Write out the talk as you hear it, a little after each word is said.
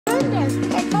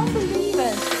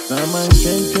Saman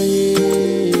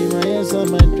Twentwen, my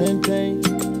Saman Twentwen.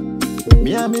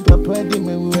 Me and me papa di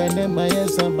me when my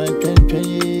Saman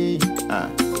Twentwen.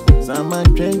 Saman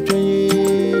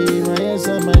Twentwen, my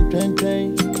Saman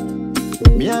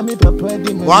Twentwen. Me and me papa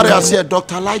di me. What I say,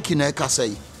 Doctor like in a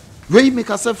say. We make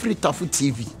us a free Tafu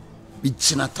TV. Be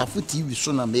China Tafu TV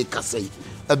so na make us say.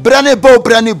 A brand bow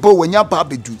when your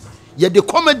baby do. Yet the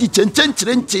comedy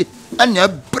chenche and your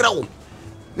brow.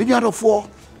 When you are for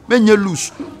when you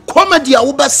lose. Comedy a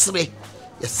ubasre.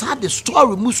 Yes, the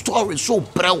story move story so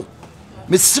brow.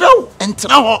 Miss Row and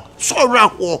Traho so raw.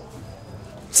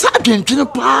 Sergeant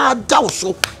Jennifer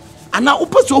Dawso. And now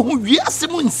Upaso who we are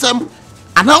Simon Sam.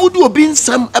 And now do a being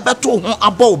some about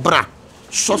above bra.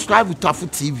 Subscribe to Tafu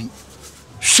TV.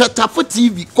 Shut Tafu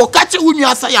TV. Kokache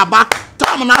unyasa yaba.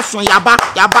 Tamanason yaba.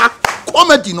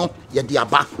 Comedy no ye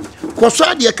diaba.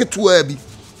 Kosa de ketuabi.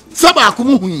 Saba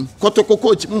kumuhui.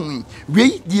 Kotokoko chimuhui.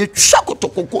 We de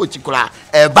chakotokoko chikula.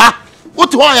 Eba.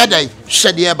 What ho ya dai?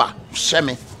 Shede eba.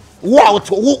 Sheme. Wow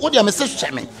to wo de me se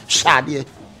sheme. Shade.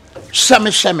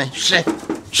 Sheme.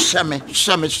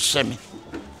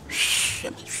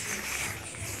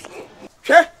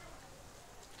 Hwe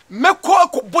meko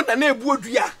akobo na ebu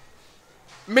odua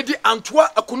medi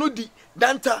antoa akonodi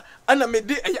danta ana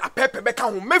medi apepe beka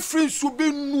ho mefri nsu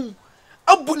benu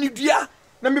aboni dua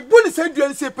na meboni sa dua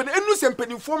nse pene enu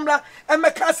sempeni fomra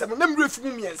emeka asem na mrefi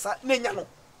mu miensa na nya no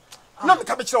na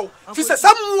meka be kire wo fi se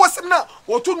samwo sem na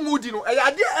woto no mudi no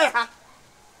ade ha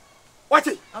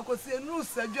wati akosi enu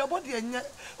sa dua bodi enya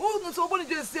unu so boni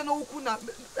dua se na wuku na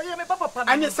me papa pa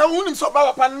anya sa unim so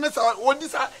ba papa na sa wodi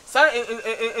sa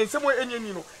ensemo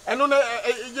enyeni no eno na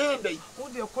ye ndai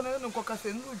wodi ekona no nkoka se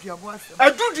enu duabo asem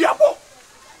adu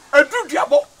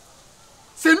duabo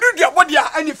se ndu duabo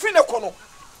dia ani fi ne kono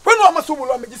penu amaso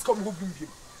bolo amagiska mo bumbiem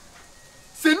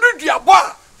se ndu duabo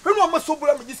a penu amaso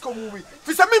bolo amagiska mo wi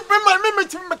fi se me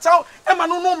timi metaw e ma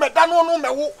no meda no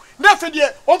mewo na fe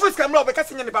de on fi ska mra obeka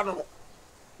senye ne ba no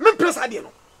me presa de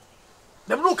no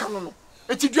dem no kan no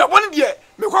enti duabo ne de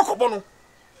me kwakobo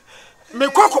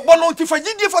no ti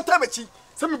fagidie fota bachi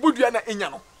se me bodua na enya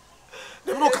no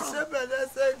dem no kan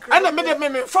ana me de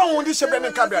me fa won di shebe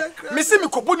ne kabra me se me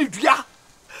kobo ni dua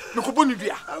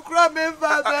akura me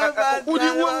fa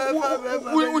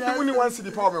uni wan si di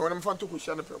power me wona me fa to ko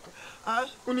hia ne preko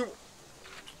uni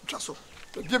twaso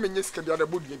bia me nyeska bia da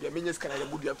bodua bia me nyeska na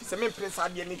bodua fi se me presa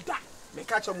de ne da me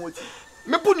ka cha mo ti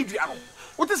me boni dua no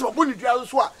wote se boni dua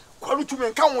so a kwalu tu me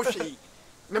nka wo hwe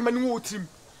na mani wo trim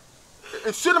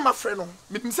esu na ma frɛ no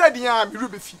me say de ya me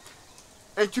rube fi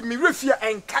enti me refi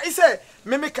enkai se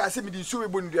me ka se me di so we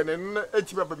boni dua na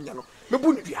enti baba nya no me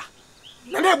boni dua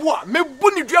na na ebu a me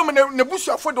boni dua me na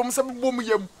busu afodom se bom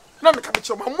yam na me ka be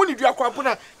kire ma moni dua kwa po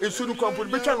na esu no kwa po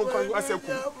betwa no kwa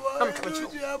aseku na me ka be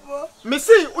kire me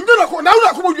sei unjo na ko na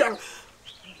una ko bodua no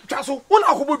twaso una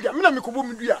ko bodua me na me ko bo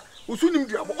me dua osu nim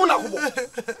dua bo una ko bo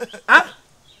ha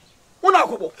una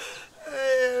ko bo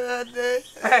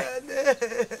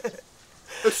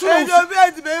so you be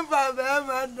at me fa be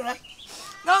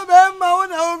na be ma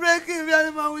wona o break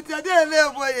me ma with ade le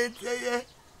boy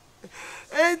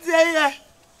etiye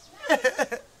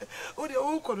o de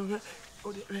o ko no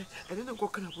o de e de ko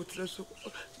kana potre so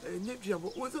nye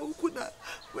duabo o se uku na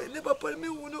we ne papa me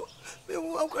wu no me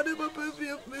wu akade papa bi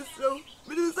me so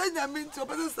me de sa nyame nti o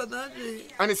pese sana de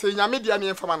ani se nyame dia ne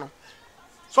enfama no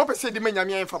so pese de me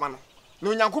nyame enfama no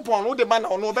no nyankopon no de ma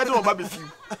na no be de no ba be fi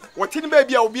wote ni ba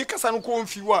bia obi kasa no ko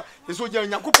mfi wo a eso gya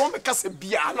nyankopon me kasa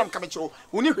bia na mka me chewo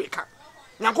woni hweka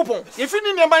nyankopon ye fi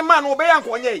ni ne ma no be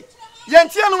yanko onye ye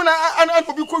ntia no na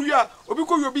obi ko wi a obi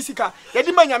ko wi obi sika ye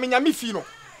di ma nyame fi no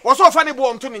wo so fa ne bo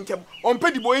onto ne ntem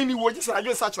onpedi bo eni wo gisa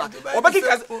adwe sachra obeki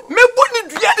kasa me boni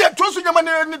dua de to so nyama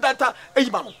ne data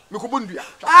eyiba no me ko boni dua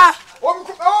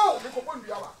me ko boni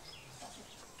dua wa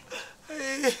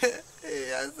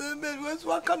asembe wesu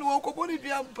wakanu wako boni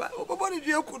dua mpa boni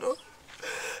dua kuno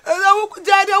ela wo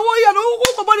jade wo ya no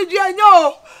wo boni dua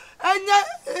nyo anya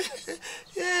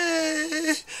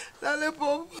dale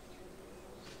pom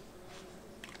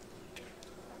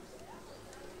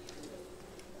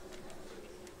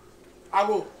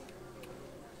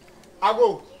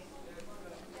ago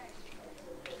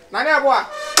nani aboa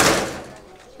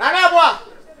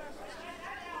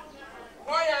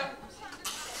oya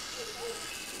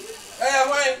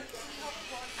wai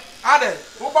ade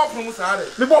wo ba prum sa ade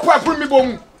me bo pa prum me bo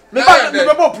mu me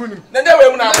bo prum na nde we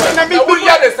mu na na me wo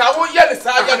ya ne sa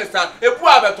ebu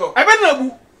abeto ebe na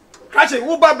bu ka che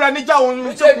wo ba bra ni ja won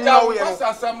nche ku na wo ye no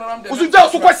usu ja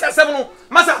so kwasi asem no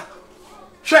masa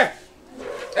hwe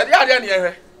e de ade na ye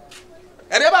hwe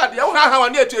e de ba de wo ha wa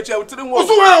na etuetu utiri wo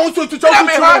usu ha usu tutu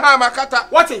ha makata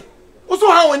what Also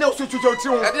how when you switch to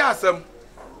you. Ade asem.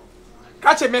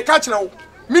 Catch me now.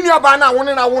 Minu aba na won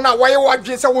na won na why you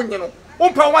adwen se won no.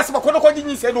 Umpa wase ba kono kogi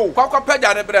nyi se no. Kwakwa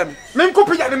pagya ne brɛ me. Me nko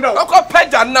pagya ne ndra. Kwakwa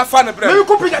pagya na fa ne brɛ me. Me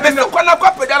nko pagya ne ndra.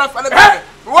 Kwakwa pagya na fa ne brɛ me.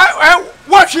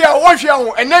 What hia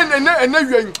ho ene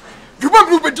wian. Djuma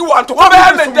blu be di wan to. Wo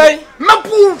ba me dan.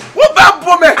 Mapu. Wo ba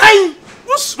bo me. Ai.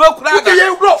 Wo suro kura Wo ga. ye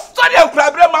rough. Sorry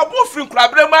kura brɛ ma bo firi kura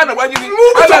brɛ ma na wanyi ni.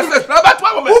 Na ba to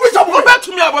abo me. Wo ba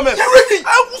to me abo me. Ready.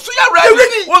 Wo so ya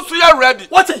ready. Wo so ya ready.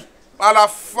 What it?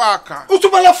 Malafaka.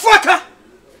 Utubala faka.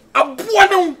 Aboa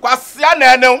ne Kwasia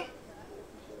na ene.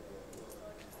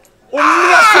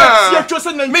 Onira se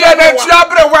twose na me ya na tua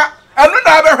brewa. Anu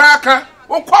na be hwa aka.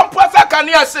 Wo kwamposa ka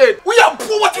ne ase. We are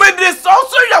poor what Me dey so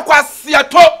ya kwasia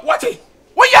to. what it?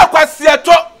 Wo ya kwasia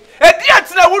to. Edi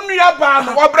atena wo nua ba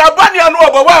no. Obraba ne anu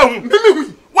obo wa hu.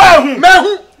 Mimi Wa hu.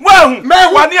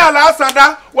 Mehu. Wani ala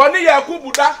asada, wani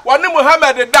Yakubu da, wani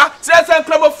Muhammad da. Se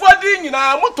nkramofo di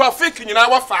nyina mo Tofik nyina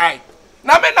wa fai.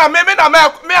 Na me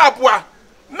aboa.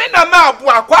 Me na me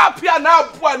aboa kwa apia na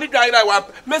aboa ni dwan na wa.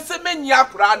 Me se me nya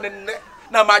kura ne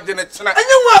na magye ne kyena.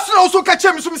 Enye hu asoro so ka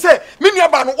chem so me se me nua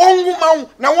ba no onwu ma hu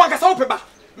na won akasa wo peba.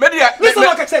 Me dia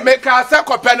me ka se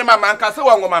kope ne mama nka se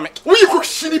wonwo me. Wo yi ko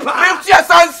hini pa. Me tia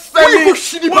sansani. Wo yi ko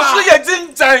hini pa. Wo so ye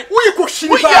jinjan. Wo yi ko hini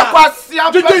pa. Wo ye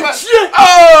kwasia pepe.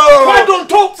 Oh. Why don't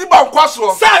talk? Ti bon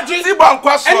kwaso. Sadri. Ti bon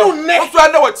kwaso. Wo so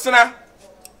ande wo kyena.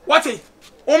 What it?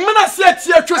 O mena se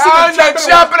atia twose na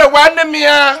chiabere wa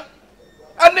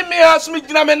anemia so me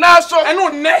gina me na so eno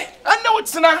ne ane wo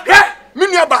tena he me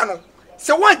nua ba no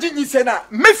se wagye nyi se na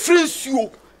me fre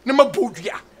nsuo ne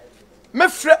mabodua me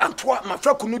fre antoa ma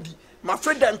fre konodi ma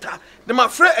fre denta ne ma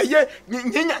fre eye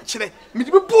nyenya nkyere me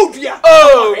di bodua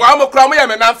oh wa mo kra mo ye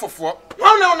me nan fofo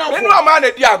wa na me no ma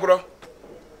na di agro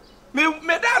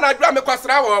me da na dwa me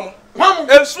kwasra wo mo wa mo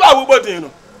ensu a wo bodin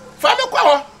no fa me kwa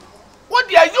ho what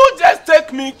dare you just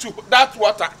take me to that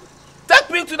water? Take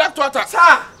me to that water.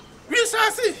 Sir. We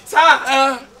shall see.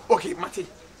 Sir. Okay, Mati.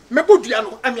 Me bodua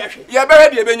no ami ahwe. Ye be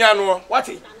ready e benya no. What?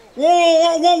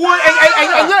 Wo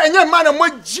enye man na mo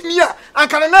jimi a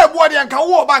anka na ebu ode anka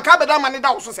wo ba anka beda man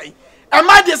da wo so sei. E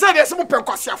ma de say de se mo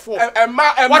penkwasiafo.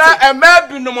 Emma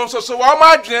binom so so wo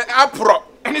ma adwen apro.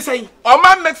 Eni say o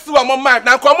ma mix wo mo mind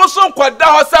na ko mo so nkoda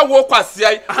ho se wo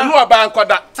kwasia nu oba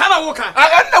nkoda. Sana wo kan.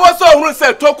 Na wo so ohuru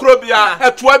se tokro bia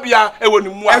etoa bia e woni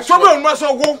mu a. Etoa bia onu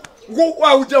so wo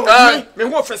wa wo je o me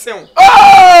ho fese o.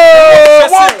 Oh!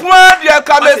 Wo kwa dia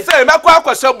ka me say me kwa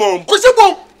akwose bom. Kwose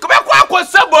bom. Come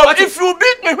on, if you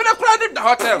beat me, when I cried in the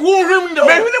hotel, who rim the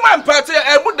man party,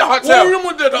 I put the hotel. Who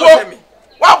rim the hotel?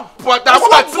 What? But that's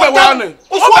what me warning.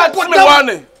 What me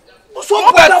warning?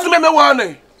 What me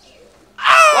warning?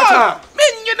 Ah, me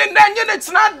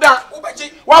it's not that.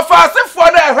 What fast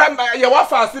for the you what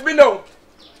fast be no.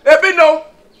 E be no.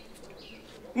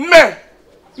 Me,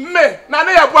 na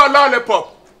na ya bo lollipop.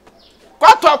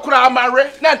 Kwato kura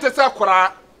mare, na ntese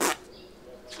kura.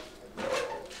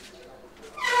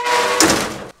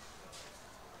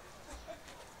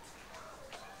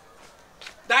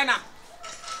 Dinah!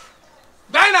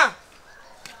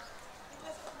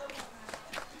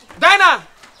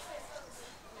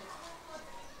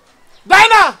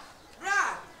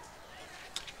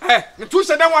 Hey, me too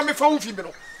say that one me phone fi me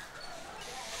no.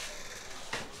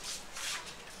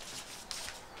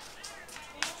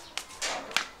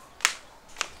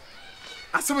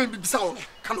 Asem bi bisa wo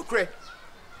kan okre.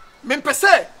 Me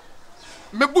mpese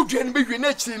me budua ne be hwe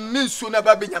na chiri ne nsuo na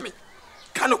ba benyame.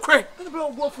 Kan okre.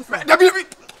 Da bi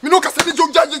me no kasa de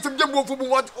jogja je sem je bo fu bu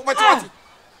what.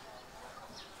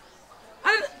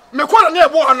 Me kwara na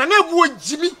ebo ana na ebo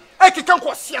jimi ekeka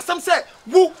nkwose asem se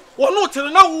wo no tere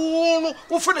na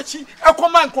wo fe na chi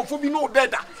ekoma nkofo bi no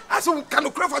deda asem kan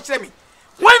okre fa kire me.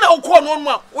 When na ukọ no no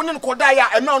a wo ne ko da ya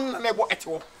e na no na ebo ete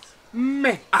wo.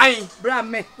 Me Ai bra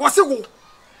me wo se wo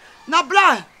na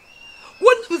bra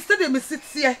wonu se de me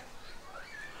sitie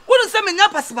wonu se me nya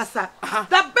pasapasa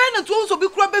da ben na to so bi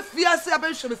kura be fiase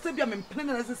abenhwe me se bia me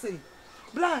mpene na se sei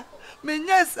bra me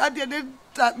nya ade de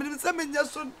ta me se me nya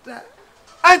so da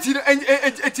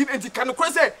anti kan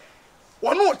ko se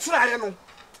wo no tiraye no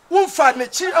wo fa na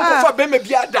chi akofa be me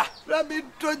bia da bra me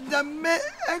to nya me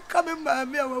e ka me ma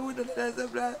me awu da se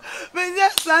bra me nya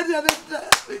ade de ta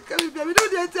me ka me bia me do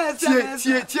de ta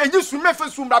tie nyi su me fa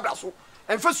su mbabra so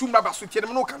enfa su mbabra so tie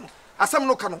no ka no asem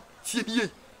no ka no tie bie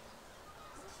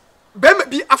be me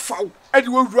bi afaw ade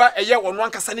wo wura eye wo no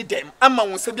ankasa ne dem ama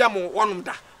wo se bia mo wonum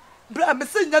da bra me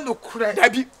se nya no kure da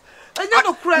bi enya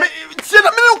no kure tie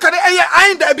na me no ka de eye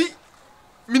ayin da bi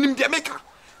minim de meka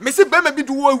me se be me bi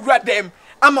do wo wura dem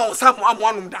ama wo sa mo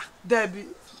amonum da bi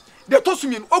de to su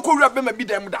mi no okowura be me bi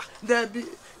dem da bi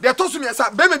they told me say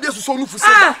be me be so no fu say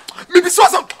me be so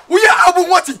some we abu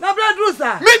wati na bread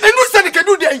rusa me no say they can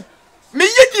do dey me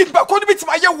ye di ba ko bi ti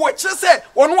ma ye wo kire say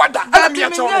wonu wada ala me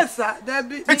acho da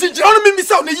bi enti jira no me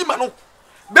say o na yi ma no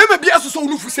be me be so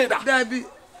no fu say da bi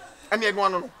ene eno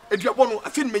ano no eduabo no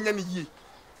afi no menya ne yie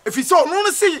efi so no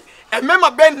no say e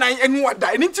mema ben nan enu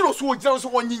wada eni ti ro so o jira so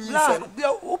won yin say no de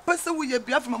o pese wo ye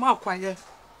bia fa mama akwaye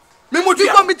me mo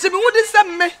dia ko mi timi wo di se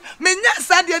me nya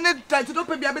sa de ne tight do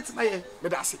pe bia betima ye me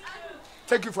da say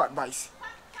thank you for advice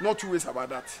not two ways about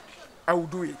that I will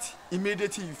do it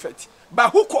immediately effect by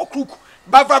hook or crook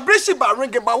by vibration by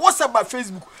ring by WhatsApp by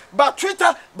Facebook by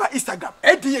Twitter by Instagram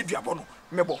e di eduabo no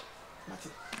mebo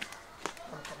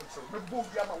mebo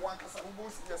bia ma wan kasa mebo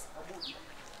serious about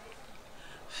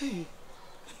hey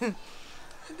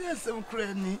there's some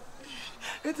cranny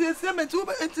it is same to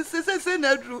it is say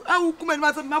na dru awu kuma ni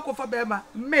ma se makofa be ma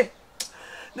me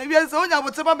na wi se onya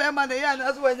botema be ma na ye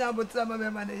na so onya botema be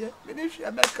ma na ye me ni hwe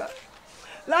ameka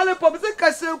lale pop se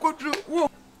ka se ko dru wo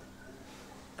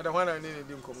ada wana ni ni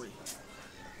dim komo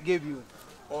gave you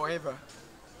or ever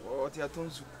o ti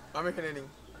atonzu mama hene ni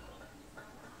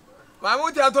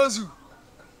mama ti atonzu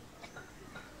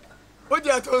o ti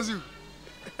atonzu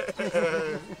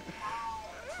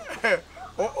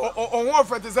o won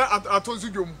fete say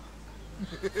atonzu dwom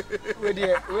we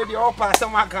dey all pass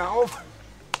am kan off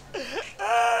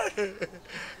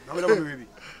na me baby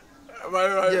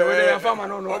yeah we dey farm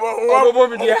no obobo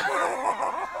bi dia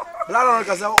la no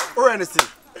ka say o anything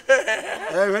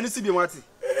when see be mati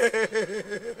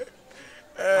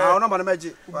ona ma na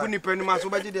meji bu ni penu ma so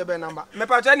beji de be number me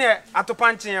pa che ne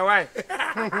atopanche en why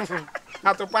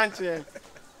atopanche en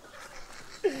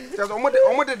just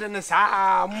omo de ne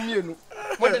sa mienu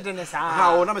mo de ne sa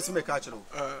ha o na me se me ka chiro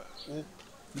o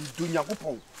dunya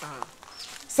kupon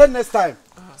say next time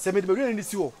say me de be ni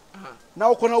si o na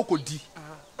wo kona wo kodi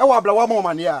e wa bla wa ma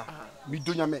ma ne a me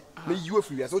dunya me yiwe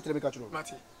free so tere me ka chiro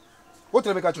mati wo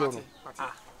tere me ka chiro no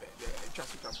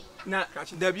na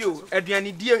dabio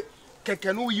aduane die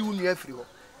keke no yi unu afiri ho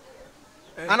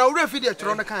ana wura fi de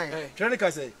tro no kan tere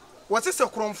ka say wo se se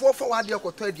kromfo fo wa de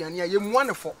akoto aduane a ye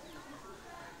muane fo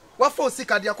wa fo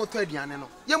sika de akoto aduane no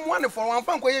ye muane fo wan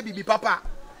fa nko ye bibi papa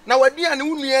na waduane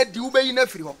unu e di wo bayi na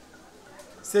afiri ho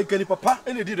say kani papa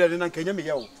ene di de na kanya me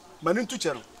ye wo manu ntu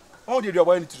che no o de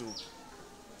duabo ni tru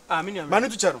me manu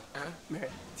ntu che no me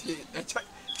ti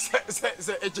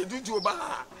se echeduju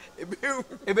ba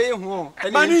ebe ye ho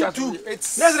manu ntu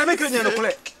let's na make kanya no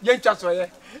kole ye ntwa so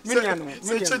ye minia no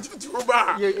se echeduju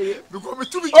ba because me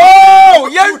to be oh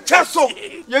ye ntwa so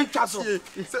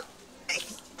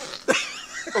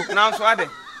oh na so ade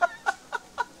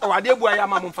o ade bu aya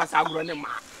ma mo mfasa agro ne ma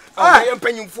o ye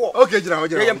mpanyimfo okay jira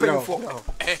ye mpanyimfo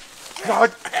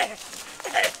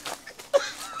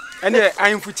ene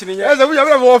ayimfu chini ye eze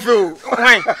buya wo fe o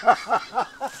hwan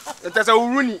etasa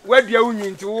uruni wadua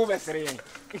unyi nti wo besere ye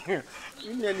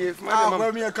minia ni efuma de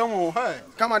ma mi ka mo ha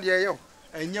kama de ye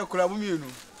enye kura bu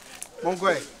mienu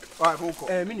monko e wa monko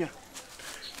minia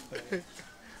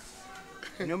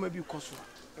nyoma bi koso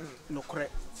no kore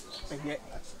enye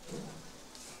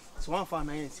so wan fa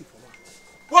na ye si fo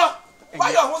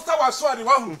why your hosta was so de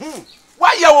wan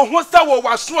why your hosta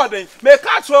was so de me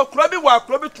ka so kura bi wa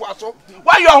kura bi to aso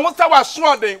why your hosta was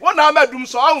so de won na madum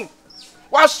so ahun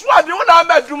was so de won na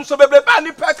madum so bebre ba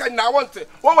ni peka na wonte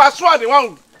won was so de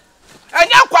wan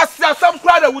enya kwase asam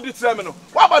kura da wudi tire me no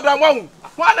wa badam wan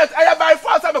na aya by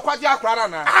force am kwaje akura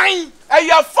na ai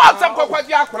aya force am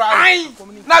kwaje akura ai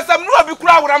na sam no obi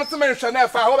kura awram se me hwe na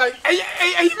fa ho ba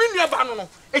ai mi nua ba no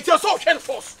it is so hwen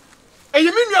force ai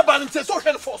mi nua ba no it is so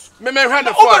hwen force me hwe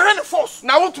na force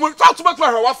na wo to talk to me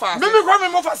hwe wa fa me kwa me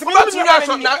mo fa se me to ya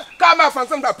so na ka ma fa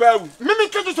nsem papa awu me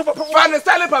keju so papa fa ne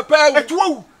style papa awu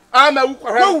etuwu ama wu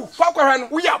kwa hwe fa kwa hwe no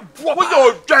wo ya bo wo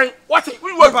yo dwan what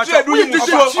we wo je do you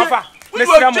so ofa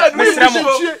mesramo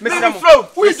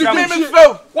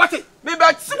what me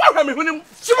ba si wa hwe me hunim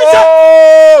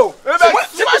oh me ba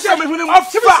si wa hwe me hunim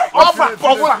ofa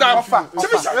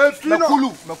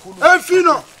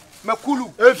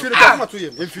Enfino kama tu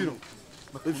yem enfino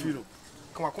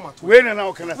kama tu we na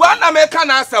o kana wa na me ka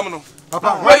na asem no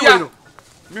papa we ya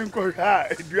min ko ha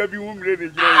dua bi wumre ne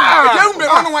dia umbe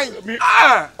no wan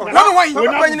no wan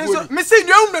papa nyine so me say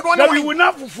dia umbe no wan na we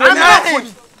na fufu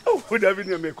o David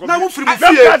ne me ko na wo firi mu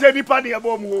fie ka je nipa ne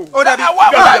abo mu o David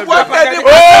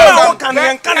wa kan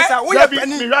yen kan sa wo ya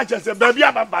pani mi ra chese ba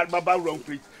bia baba wrong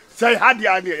place say hadi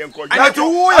ani e enko na to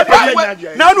wo ya pani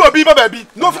na no obi ba baby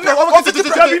no fit o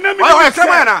David na mi wa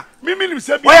krama na mi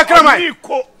se bi wa krama ni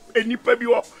ko enipa bi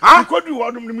ho kodu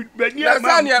ho no bani na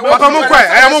sane mo kwa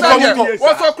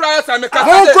wo so kra sa me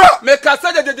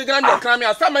kasa jejejejena me kra me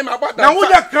asama me abada na wo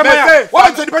ya kra me wo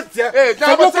je di betie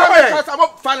so wo kasa mo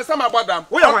fa ne sama abada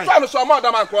fa no so mo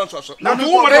adam akro nso na wo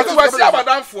mo wasi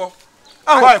abadamfo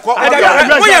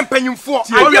wo ye mpanyimfo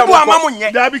ayebu amamu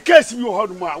nye da bi case bi ho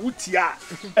no ma wutia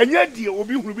enye die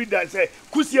obi huru bi da say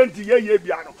kusienti ye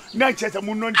bia no na nche se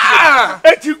mu no nti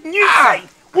eti nyi sai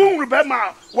huru be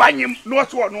ma wanyim no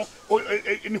so no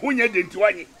ni hunya de nti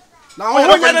wanyi na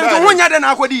hunya de na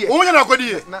akodi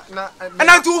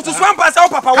na ntu to swam pass o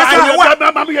papa wa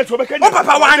o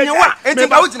papa wa anye wa enti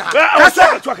ba wugina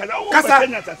kasa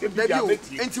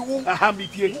enti wo aha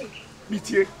mitie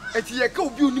enti ye ka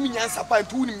obi onim nyansa pa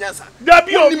ntu onim nyansa da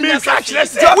bi o me ka kire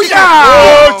se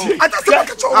atase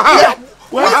ka cho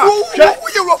wo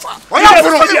ye rofa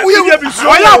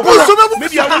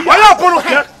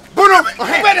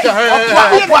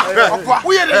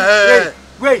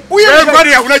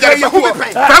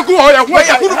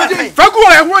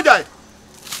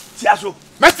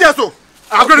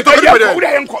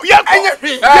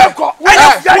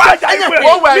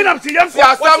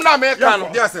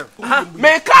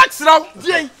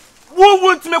Who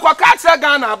won't make a catch a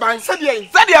gun? I said,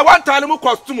 one time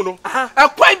costume. A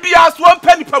quite be as 1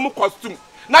 penny per costume.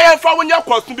 Now I found your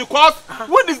costume because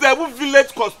what is the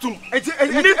village costume? It's a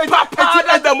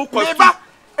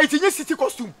city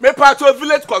costume. Me part of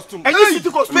village costume. And city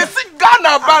costume. Me see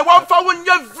Ghana by 1 found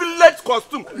your village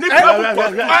costume.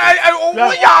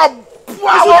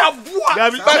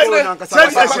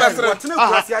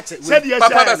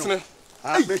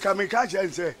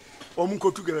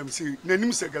 Omunko tu galamse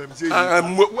nanim se galamse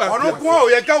ono ko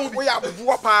ye ka wo ya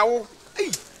buo pa wo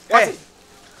hwe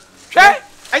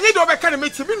enye do be ka na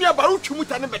meti mi nua baro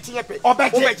twumuta ne betenye pe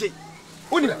obeje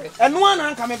oni eno ana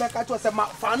anka me be ka to se ma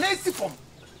fancy form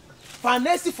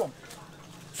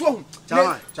so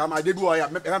chama de bi o ya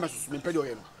me susu me pede o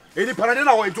ye no eni parade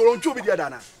na wo ntoro nchu bi dia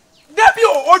dana da bi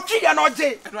o twi ya na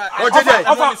oje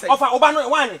ofa oba no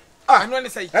wan eno ne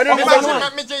sei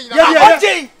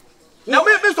oje na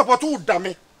me support wo da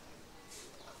me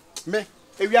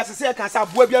ewia sese ka sa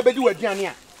boa bia bedi waduane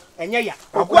a enye ya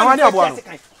ogwani abo no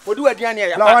odi waduane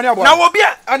ya na obi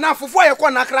na fofo ye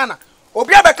kwa na kra na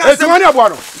obi abeka se etiwani abo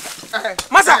no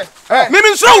masa mimi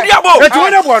nso odi abo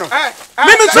etiwani abo no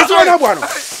mimi nso etiwani abo no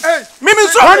mimi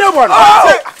nso etiwani abo no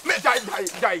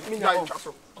dai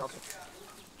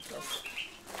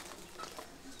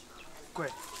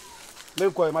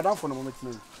me madam for no moment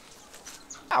me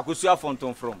akosu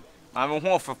afonton from ame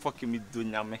ho ofefa kemi do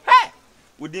nyame he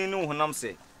wodin no honam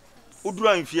se oduru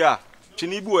anfie a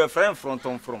twene bi wo efren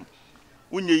fronton from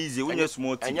unye easy unye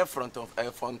small thing enye fronton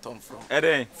from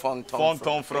eden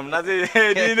fonton from na dey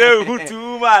di dey who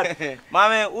too much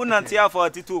mame unanti afọ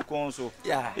 42 kon so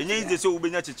enye easy so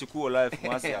ubenya chichiku life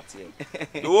once atie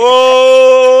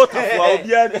oh tafwa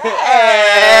obia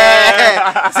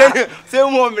se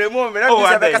mo mre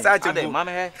na be kasa ache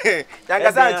mame he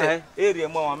yankasa ache area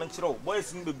mo wa menchiro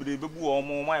boys ni bebre bebu o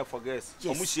mo my forget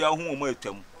o mu hia hu o mo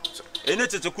atwam ene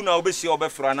chichiku na obehia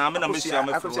obefra na me na mehia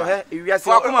mefra he ewiase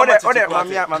ode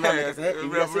mama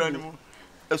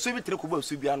esu bi tire ko ba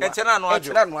esu bi anu enche na no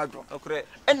adwo okre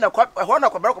enna kwa ho na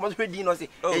kwa bra ko mo hwedi no se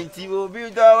enti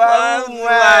obi do wa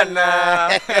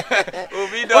uwana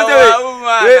obi do wa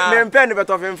uwana me mpeni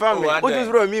beto fimfam me o ti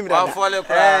zuro mi mi da wa fole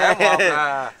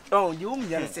kra oh you me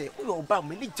yan se o yo ba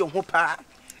me ni je ho pa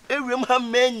ewiem ha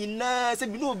ma nyina se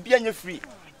bi no obi anya free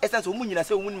essence o mu nyina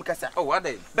se o mu nim kasa oh what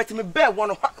dey but me be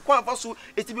won kwa fa so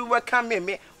eti bi welcome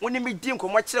me woni me di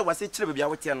nkomo kire wase kire bebia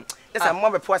wote no esa mo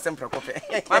be po asem prekofe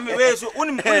mami we so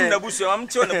unim na busu am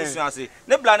che na busu ase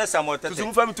ne bla ne samotete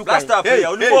tuzu fam tu last up ya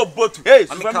oni mo botu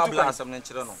am ka bla asem ne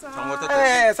kire no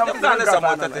samotete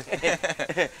samotete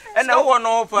ena wo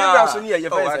no pa me bra so ni ye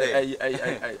fa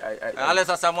ale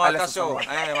sa samota show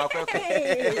makweko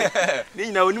ni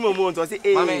nyina oni mo mo nto se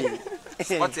mami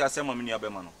what you asem mami ni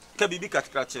abema no ka bibi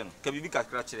kakra kire no ka bibi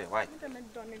kakra kire why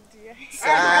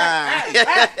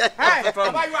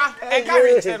enka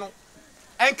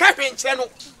no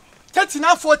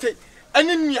tetina 40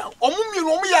 eni nia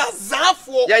omumiro omu ya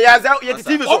zafo ya za ye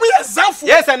TV so omu ya zafo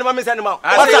yes and mama send ma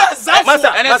omu ya zafo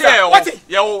masa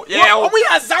yo omu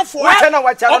ya zafo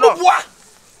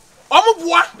omu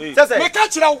bua me ka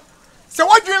kire wo se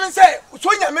wadwene se so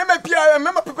nya mema pia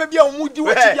mema pepe bia omu di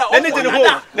wo ti bia nene jene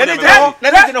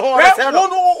ho se no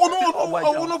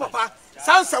no papa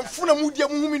sansa mfuna mudia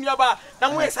mu humi nuaba na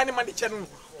mo yesa ne made che no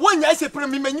wonya ise pre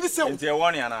me manyini se nti e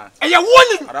woni ana e ye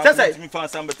woni sese mi fa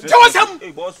sam betre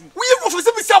hey boss we you for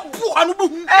se bi se bu anu bu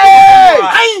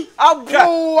hey abu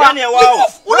ya ne wa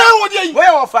una wodi yi we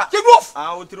ofa ye goof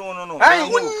o tiri no hey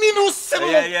woni no se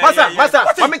masa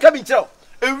mami ka bi nkyerɛ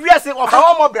ewiase ofa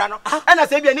wo mo bra no ɛna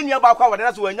sɛ bia ne nua ba kwa wode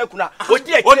na so wanya kuna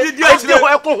odi akire ho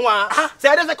ɛko ho a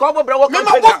sɛ ɛde sɛ ka wo bra wo ka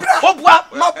wo bua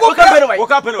wo ka pene wo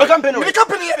ka pene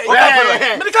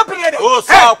o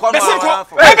sa kwa no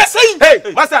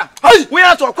hey masa we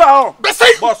are to kwa o boss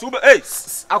hey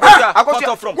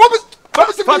akosha from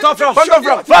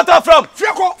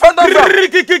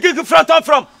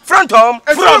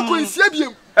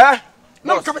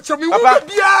no come tell me what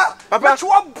bia papa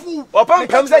chwabu opa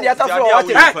mpam se dia tafro what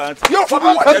you for me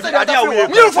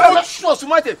for sure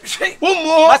sumate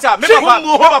ummo masa me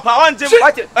papa wanje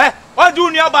what do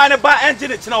you ba ne ba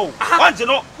engine china wo wanje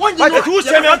no tu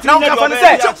se me antu ne do me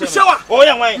shewa o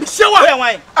ye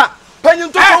wan ah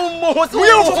panyin to ummo ho se we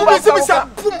for me se bisa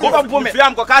bum me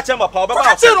fiam ko ka che papa ba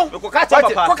ko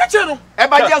ka che no e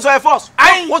ba dia so e force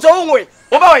wo so unwe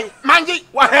wo ba wan manji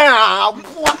wa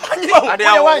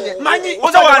manji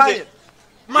wo so wanje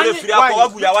manji firi akọ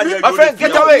agu ya wanje my friend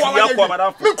get away akọ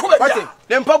madam what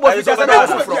le mpa bo fi say na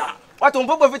wo fro what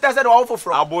mpa bo fi say na wo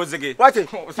fro abozege what me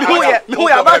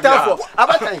ya abatan for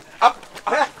abatan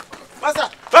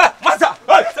masa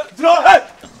no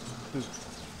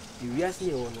Yes,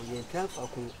 you want to tell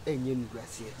Falcon and you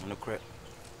grass no crap.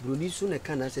 Bruni soon a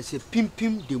can say pim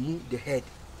the moon the head.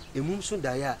 A moon soon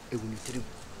die a winter.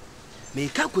 May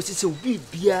Kako say be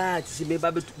beer to see me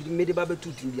made a babble to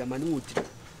the man.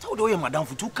 How do you, madam,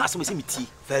 for 2 customers in tea?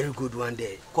 Very good one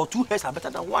day. Call 2 hairs are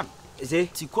better than 1. Is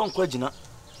it? Tikon Quagina.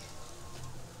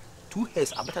 2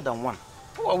 hairs are better than 1.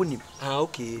 Oh, I wouldn't. Ah,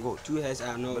 okay. Go. 2 hairs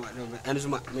are no, and so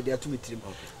much. Maybe 2 meters.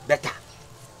 Better.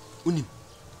 Unim.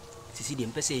 Sisi de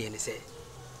mpese ye ne se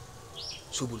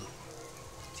sobulu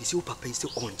sisi o papa ise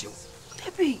onje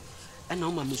tebi ana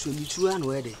o ma me so mi turu ana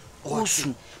we de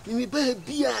osu mi ba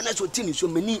bia na so tini so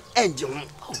mani enje ho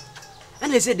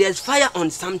and they say there's fire on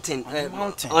something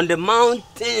on the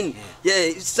mountain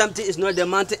yeah something is not the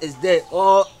mountain is there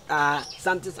or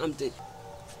something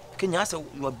Kenya say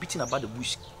you are beating about the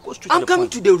bush. Go straight I'm coming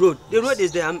to the road. The road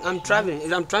is there. I'm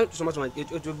traveling. I'm trying so much.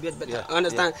 It will be better. Yeah,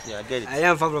 understand? Yeah, I get it. I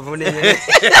am far from there.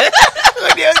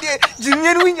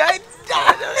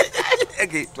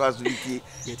 Okay, it was really.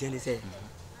 You tell me say.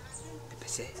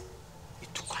 Say you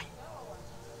took one.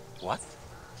 What?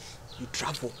 You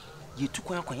travel. You took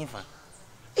one fan.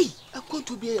 Hey, I'm going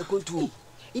to be.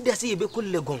 It does say you be called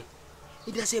Legon.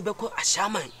 It does say you be called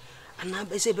Saman. And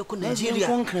I say be called Nigeria.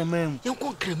 Young cremem.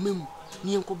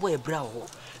 Ni enko boy bra ho.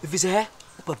 If you say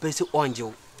papa say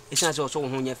onje. It's not so ho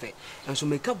nyefe. And so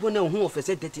make up one who of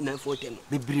say 3940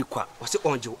 bebre kwa. Was say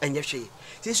onje enye hwe.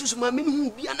 Say so ma me hu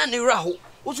bia na ne ra ho.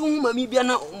 Oso hu ma me bia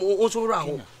na oso ra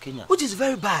ho. Which is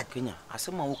very bad. Kenya.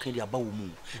 Asema wo kan dia ba wo mu.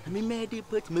 Na me mede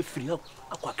pet me free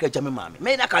akwa ka ja me ma me.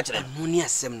 Me da ka kire. No ni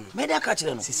asem no. Me da ka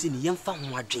kire no. Sisi ni yemfa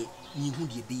ho adwe. Ni hu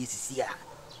de be sisi a.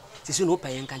 Sisi no pa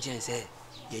yen kan kire say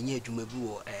yenye adwuma bi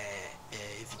wo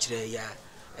fichire ya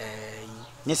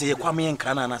nyese ye kwame yen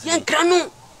kra na na yen kra no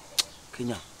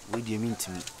Kenya we dey mean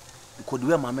to me because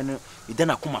we ma me no e den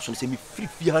akoma so say me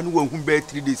free ha no wa hu be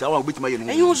 3 days awa obetima ye no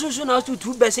and you so now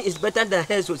 2 person is better than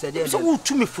her so say so wo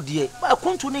tu me fudie ba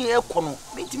konto ne ye kɔ no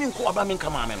me ntimi nko aba me nka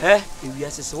ma me no ewi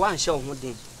asese wan hye ho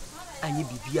den anye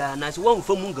bibia na se wan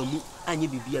fa mu ngamu anye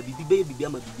bibia bibia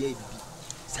ma bibia bibi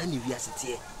sa ne wi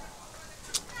asete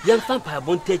yan fa pa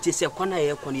bon teche se kona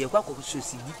ye kono ye kwa so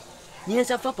sibi yen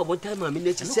sa fa pa bon time ma me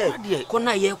ne se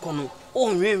kona ye kono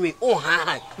o nwenwe o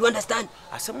ha you understand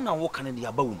asem na wo kan de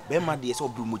aba wo be ma de se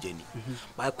obru mojani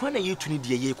ba kwana ye tuni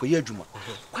de ye ko ye adwuma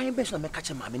kwan be so na me ka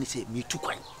che ma me ne se me tu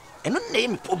kwan eno na ye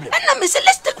me problem and na me say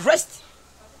let's take rest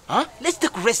let's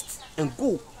take rest and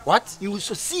go what you will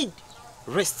succeed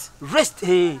rest let's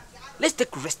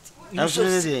take rest you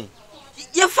succeed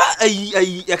ye fa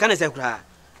ayi ya kana say kura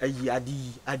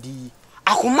adi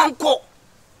akomanko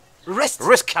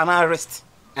rest can I rest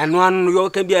and one you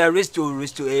can be a rest to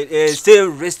stay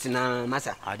rest na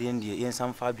masa adi ndie yen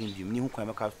sam fa bi ni hu kwan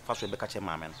meka fa so be ka che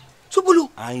maame no subulu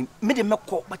ai me de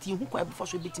mekɔ but hu kwan be fa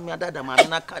so betimi adada maame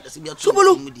na ka da se bia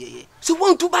subulu se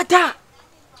won to bata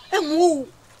enwo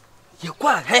ye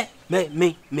kwa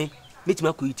me betimi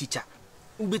akɔ teacher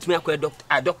betimi akɔ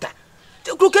doctor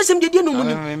the crocasem de no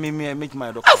mu me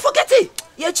my doctor I forget it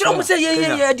ye chiro mo say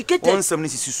ye educated won sam ni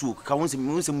sisusu ka won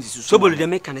sam sisusu sobolo de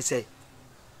make can say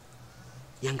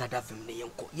yanga da fam ne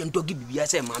yenko yendogi bibia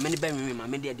say maame ne ba me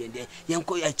maame de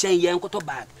yenko ya chen yenko to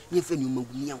bag ye fa ni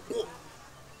magu yenko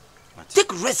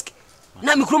Take risk.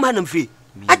 Na me krom hanam free.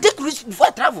 I take risk before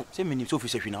I travel. Say me so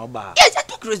fish na oba. Yes, I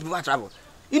take risk before I travel.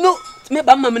 You know, me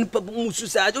ba mama musu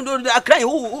say I don't know I cry.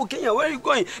 Oh, Kenya, where are you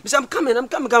going? Me I'm coming.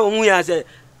 Come we are say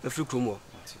me free krom.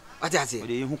 What I say?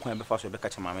 Dey hu kwan be fa so be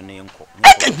catch mama no yenko.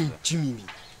 I can't Jimmy.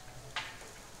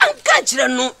 I can't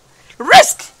no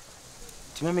risk.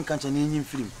 Ti me kan cha na yin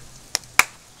film.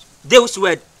 Those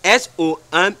word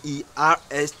SOMERSTK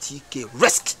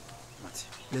risk. Mate.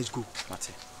 Let's go.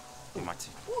 Mate.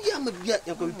 Oh yeah, me bia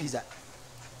ya ko pizza.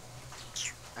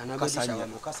 Ana ba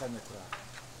shawarma. Kasa me kura.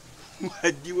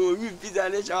 Madi wo mi pizza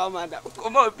le shawarma da.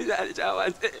 Come on pizza le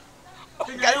shawarma.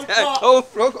 Oh,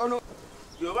 frog ono.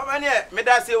 Yo baba ne me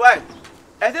da say why?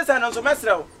 E say say no so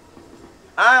mesrew.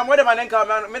 Ah, mo de manen ka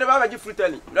me de baba gi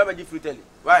fruiteli. Baba gi fruiteli.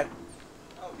 Why?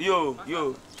 Yo.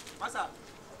 Masa.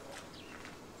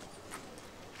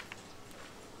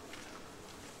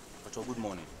 Good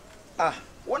morning. Ah,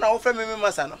 wona wo fe me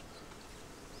masa no.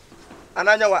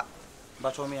 Ananya wa.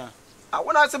 Bacho me Ah,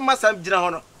 wona se masa gina ho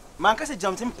no. Man ka se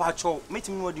jamtin pacho,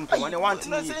 metimi wodi nko wane want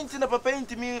na se nti na papa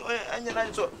ntimi anya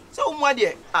na so. Se wo mu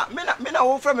ade. Ah, me na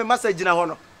wo fe me masa gina ho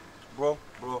no. Bro,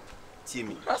 tie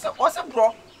me. Na se o se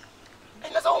bro.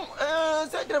 Na se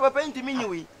se gina papa ntimi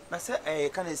nyiwi. Na se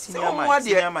ka na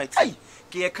senior might. Ai,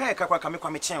 ke ye kan ka kwa me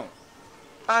kwa me chen.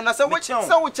 Ah, na se wo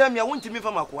chen me wo ntimi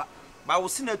fa makoa. Ba wo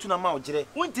sina tu na ma ogire.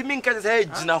 Wontimi nka se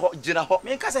gina ho.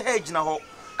 Me nka se gina ho.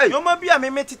 Yo ma bia me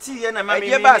metiti ye na ma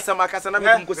me. E ba sama kasa na me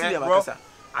nkosi le makasa.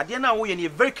 Ade na wo ye ne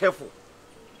very careful.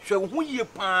 Hwe wo ye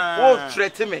pa. Wo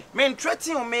threaten me. Me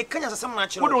threaten o me kanya sasem na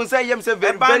kire. Wo don say yem say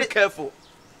very careful.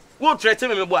 Wo threaten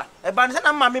me bo a. E ba ne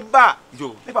na ma me ba.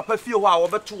 Yo, me papa fie ho a wo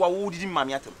beto wa wo didi ma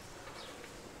me atem.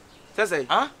 Sese.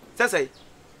 Ha? Sese.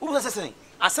 Wo sese.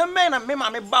 Asem me na me ma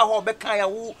me ba ho be kan ya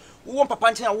wo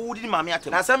papa nchen ya wo didi ma me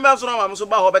atem. Na asem be so na ma me so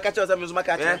ba ho be ka che o say me so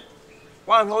maka che.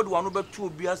 Wan hwe do anu beto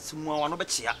obi asimu a anu be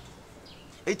chia.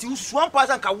 Eti usuan pa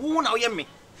san ka wo na wo ye me.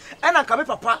 Ena nka me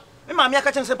papa me ma me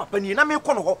aka chen se papa ni na me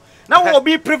kɔ no ho na wo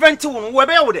obi prevent wo no wo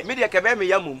be ye wo de me de ka be me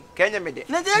yamum ka nya me de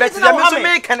but na me so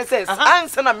me kan se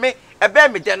answer na me e be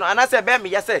me de no ana se be me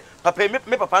ya se papa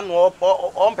me papa no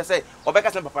o mpese o be ka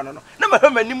se papa no no na ma hwe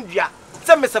manim dua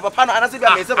se me se papa no ana se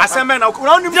bia me se papa asem na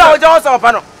wo nim ja o se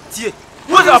papa no tie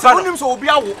wo se papa no nim so obi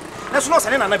awo na so no se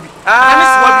na na bi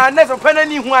na se papa na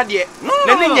ni hu ade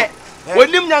na ni nye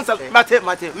wonim nyansa mate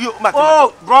yo mate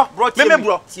oh bro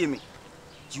tie me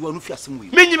you anu fi asem we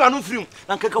me nyima no firim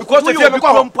na nka because of obi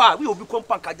kompa we obi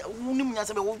kompa nka wonim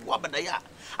nyansa be wo abadaya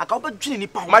aka wo bedwene ni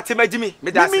pa mate magimi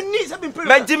me da me ni se be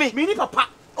magimi me ni papa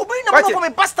obi na mo me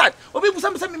bastard obi busa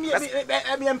me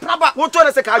me empraba wo to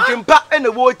na se ka adwempa e na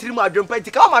wo tirim adwempa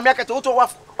nti ka ma me aka te wo to wa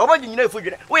oba nyina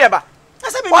efodwene wo ye ba na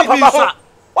se me bi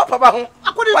what papa ho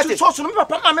according to source no me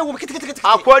papa ma me wo kiti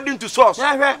according to source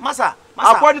yeah masa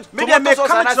according to me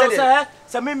come to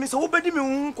say me so wo bedi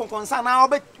me konkonsa na wo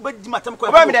bedi matem ko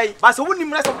ba me dai ba se wo nim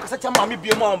na se kasa tia ma me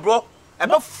biem on bro e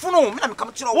be funu me na me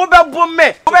come kire wo be bom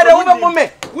me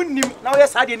wo nim na wo ye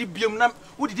sa de ni biem na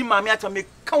wo didi ma me ata me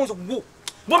kan so wo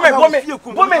bom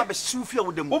me be siu fia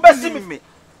wo dem wo be si me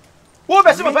wo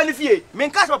be si papa ni fie me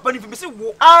nka se papa ni fie me se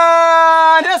wo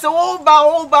ne se wo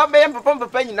ba be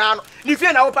papa nyina no ni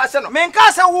fie na wo pa se no me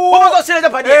nka se wo wo so se de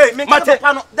papa me nka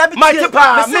papa no da bi me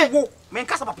se wo me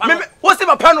nka se papa no wo se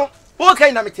papa no wo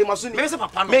kai na me te maso ni me se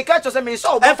papa no me ka cho se me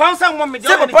so e fa nsan mo me de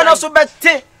se papa no so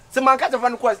bete se man ka papa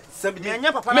no ko se bi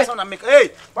nya papa na so na me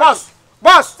hey boss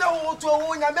se wo to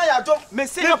wo nya me ya jo me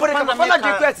se papa na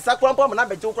de ko ati sakura mpo na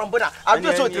be je ko mpo na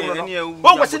adu so tiri no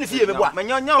wo wo se ni fie me bo me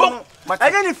nya no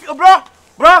anya ni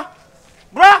bro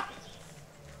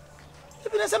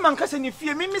ebi na se man ka se ni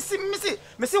fie me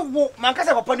se wo man ka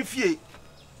se papa ni fie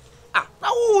ah na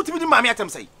wo ti bi di ma me atem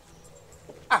sei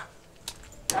ah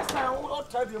that's how all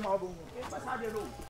try be ma bo